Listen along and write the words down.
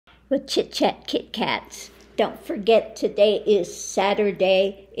with Chit Chat Kit Kats. Don't forget, today is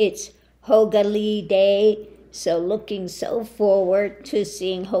Saturday. It's Hogali Day. So looking so forward to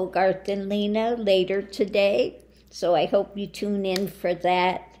seeing Hogarth and Lena later today. So I hope you tune in for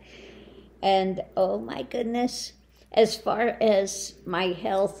that. And oh my goodness, as far as my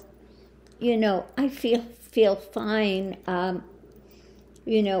health, I feel fine.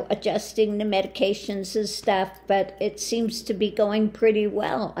 Adjusting the medications and stuff, but it seems to be going pretty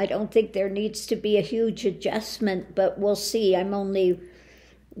well. I don't think there needs to be a huge adjustment, but we'll see. I'm only,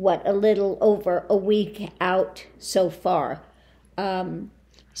 a little over a week out so far.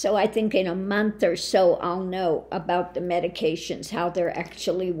 So I think in a month or so, I'll know about the medications, how they're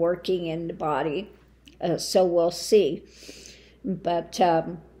actually working in the body. So we'll see. But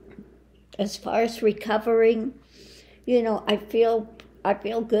as far as recovering, I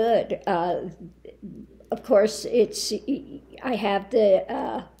feel good. Of course, I have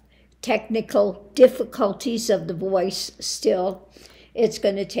the technical difficulties of the voice still. It's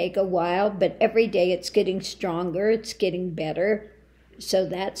going to take a while, but every day it's getting stronger. It's getting better. So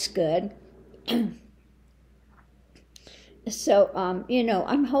that's good. So,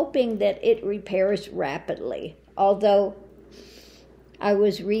 I'm hoping that it repairs rapidly. Although I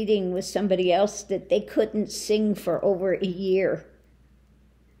was reading with somebody else that they couldn't sing for over a year.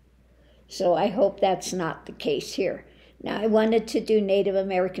 So I hope that's not the case here. Now, I wanted to do Native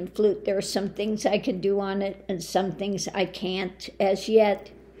American flute. There are some things I can do on it and some things I can't as yet.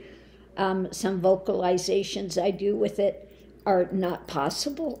 Some vocalizations I do with it are not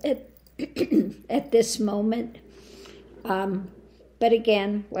possible at this moment. But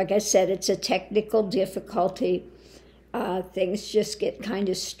again, like I said, it's a technical difficulty. Things just get kind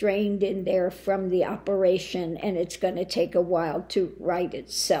of strained in there from the operation, and it's going to take a while to right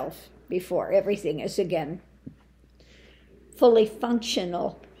itself before everything is again fully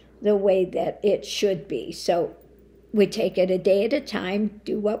functional the way that it should be. So we take it a day at a time,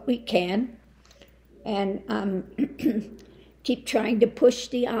 do what we can, and keep trying to push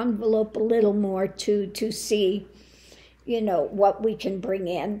the envelope a little more to see, what we can bring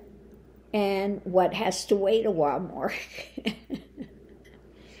in and what has to wait a while more.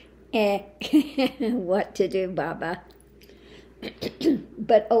 What to do, Baba?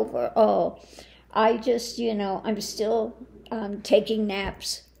 But overall, I just, I'm still taking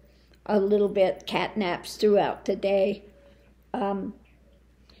naps a little bit, cat naps throughout the day. And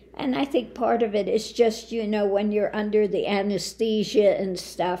I think part of it is just, when you're under the anesthesia and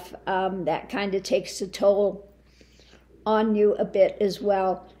stuff, that kind of takes a toll on you a bit as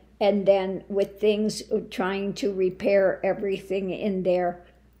well. And then with things trying to repair everything in there,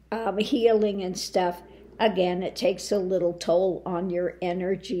 healing and stuff, again, it takes a little toll on your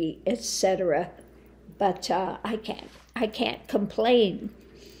energy, etc. But I can't complain,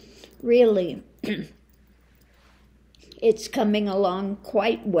 really. It's coming along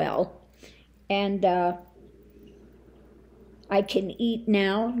quite well, and I can eat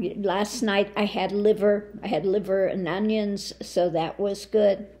now. Last night I had liver and onions, so that was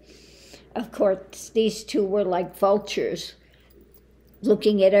good. Of course, these two were like vultures,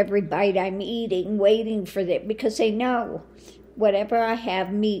 looking at every bite I'm eating, waiting for them, because they know whatever I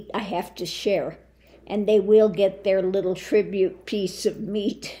have meat, I have to share. And they will get their little tribute piece of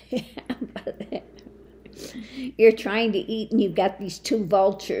meat. You're trying to eat and you've got these two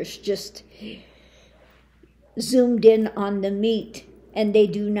vultures just zoomed in on the meat, and they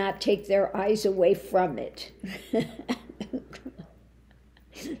do not take their eyes away from it.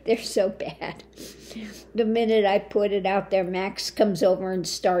 They're so bad. The minute I put it out there, Max comes over and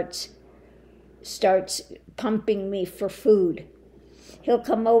starts pumping me for food. He'll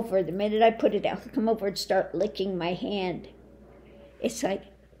come over, the minute I put it out, he'll come over and start licking my hand. It's like,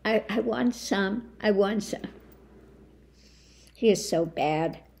 I want some, I want some. He is so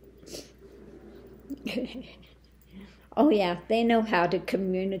bad. Oh yeah, they know how to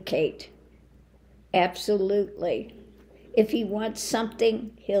communicate. Absolutely. If he wants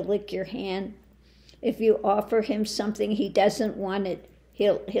something, he'll lick your hand. If you offer him something he doesn't want it,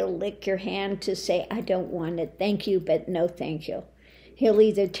 he'll lick your hand to say, I don't want it, thank you, but no thank you. He'll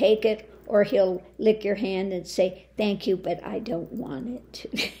either take it or he'll lick your hand and say, thank you, but I don't want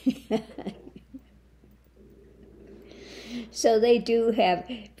it. So they do have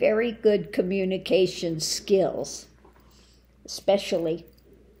very good communication skills, especially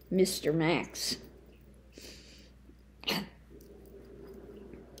Mr. Max.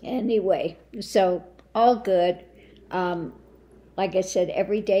 Anyway, so all good. Like I said,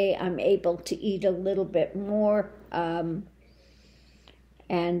 every day I'm able to eat a little bit more.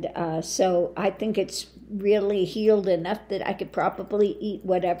 So I think it's really healed enough that I could probably eat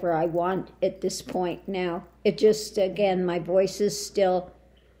whatever I want at this point now. It just, again, my voice is still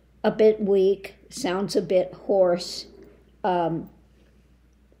a bit weak, sounds a bit hoarse, and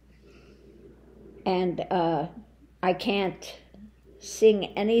I can't sing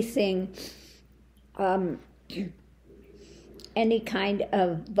anything, any kind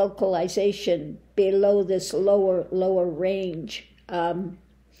of vocalization below this lower range.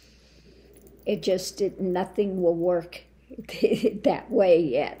 Nothing will work that way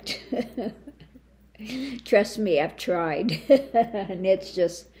yet. Trust me, I've tried. And it's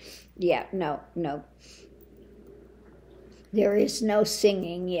just, no. There is no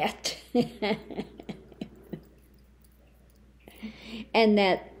singing yet. And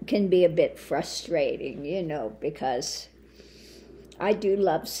that can be a bit frustrating, because I do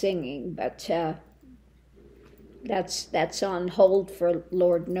love singing, but that's on hold for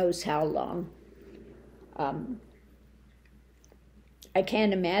Lord knows how long. I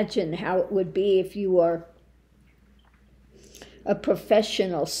can't imagine how it would be if you are a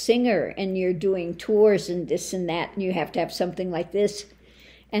professional singer and you're doing tours and this and that, and you have to have something like this.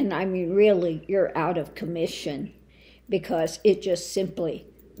 And I mean, really, you're out of commission because it just simply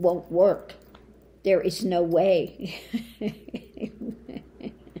won't work. There is no way.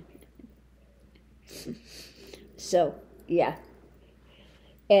 So, yeah.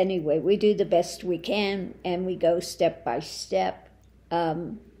 Anyway, we do the best we can, and we go step by step.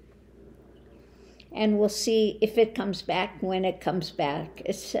 And we'll see if it comes back, when it comes back,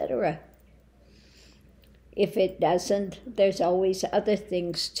 etc. If it doesn't, there's always other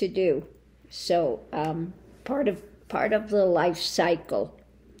things to do. So, part of the life cycle.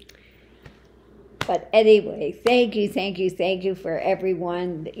 But anyway, thank you for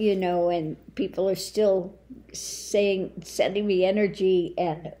everyone, and people are still sending me energy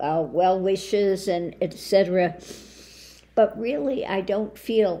and well wishes and etc. But really, I don't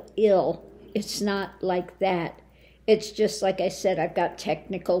feel ill. It's not like that. It's just, like I said, I've got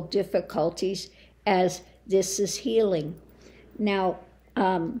technical difficulties as this is healing. Now,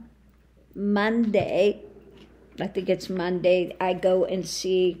 Monday, I think it's Monday, I go and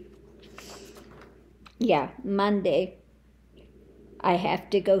see, Monday, I have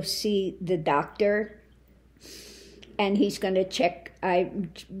to go see the doctor, and he's going to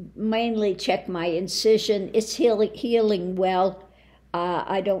mainly check my incision. It's healing well.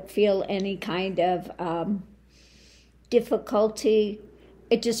 I don't feel any kind of difficulty.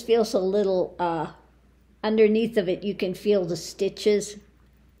 It just feels a little, underneath of it, you can feel the stitches.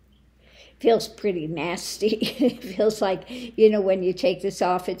 Feels pretty nasty. It feels like, when you take this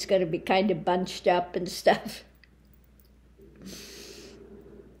off, it's going to be kind of bunched up and stuff.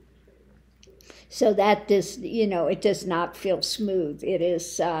 So that does, it does not feel smooth. It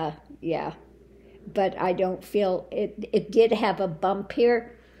is, but I don't feel, it did have a bump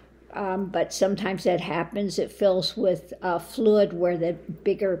here, but sometimes that happens. It fills with fluid where the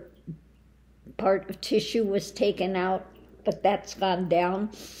bigger part of tissue was taken out, but that's gone down.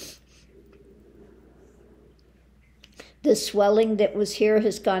 The swelling that was here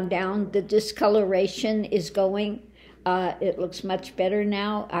has gone down. The discoloration is going. It looks much better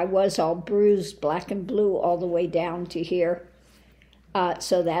now. I was all bruised, black and blue, all the way down to here.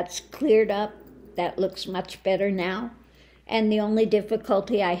 So that's cleared up. That looks much better now. And the only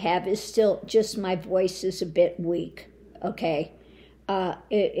difficulty I have is still just my voice is a bit weak, okay?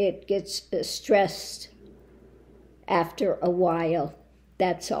 It gets stressed after a while,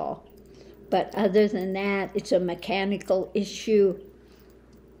 that's all. But other than that, it's a mechanical issue.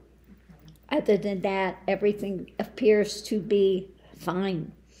 Other than that, everything appears to be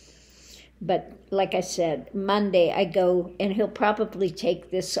fine. But like I said, Monday I go, and he'll probably take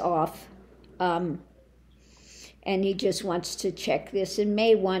this off. And he just wants to check this and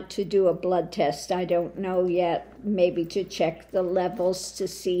may want to do a blood test. I don't know yet. Maybe to check the levels to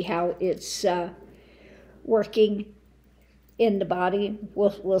see how it's working in the body.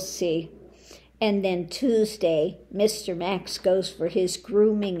 We'll see. And then Tuesday, Mr. Max goes for his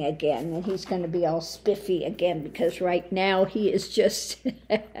grooming again, and he's going to be all spiffy again because right now he is just,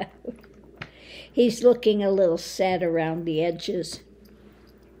 he's looking a little sad around the edges.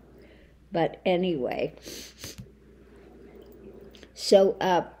 But anyway,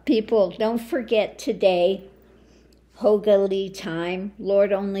 so people, don't forget today, Hoggali time.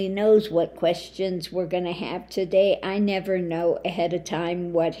 Lord only knows what questions we're going to have today. I never know ahead of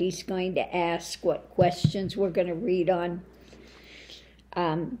time what he's going to ask, what questions we're going to read on.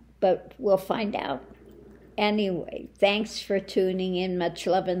 But we'll find out. Anyway, thanks for tuning in. Much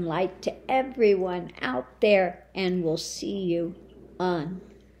love and light to everyone out there, and we'll see you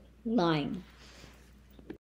online.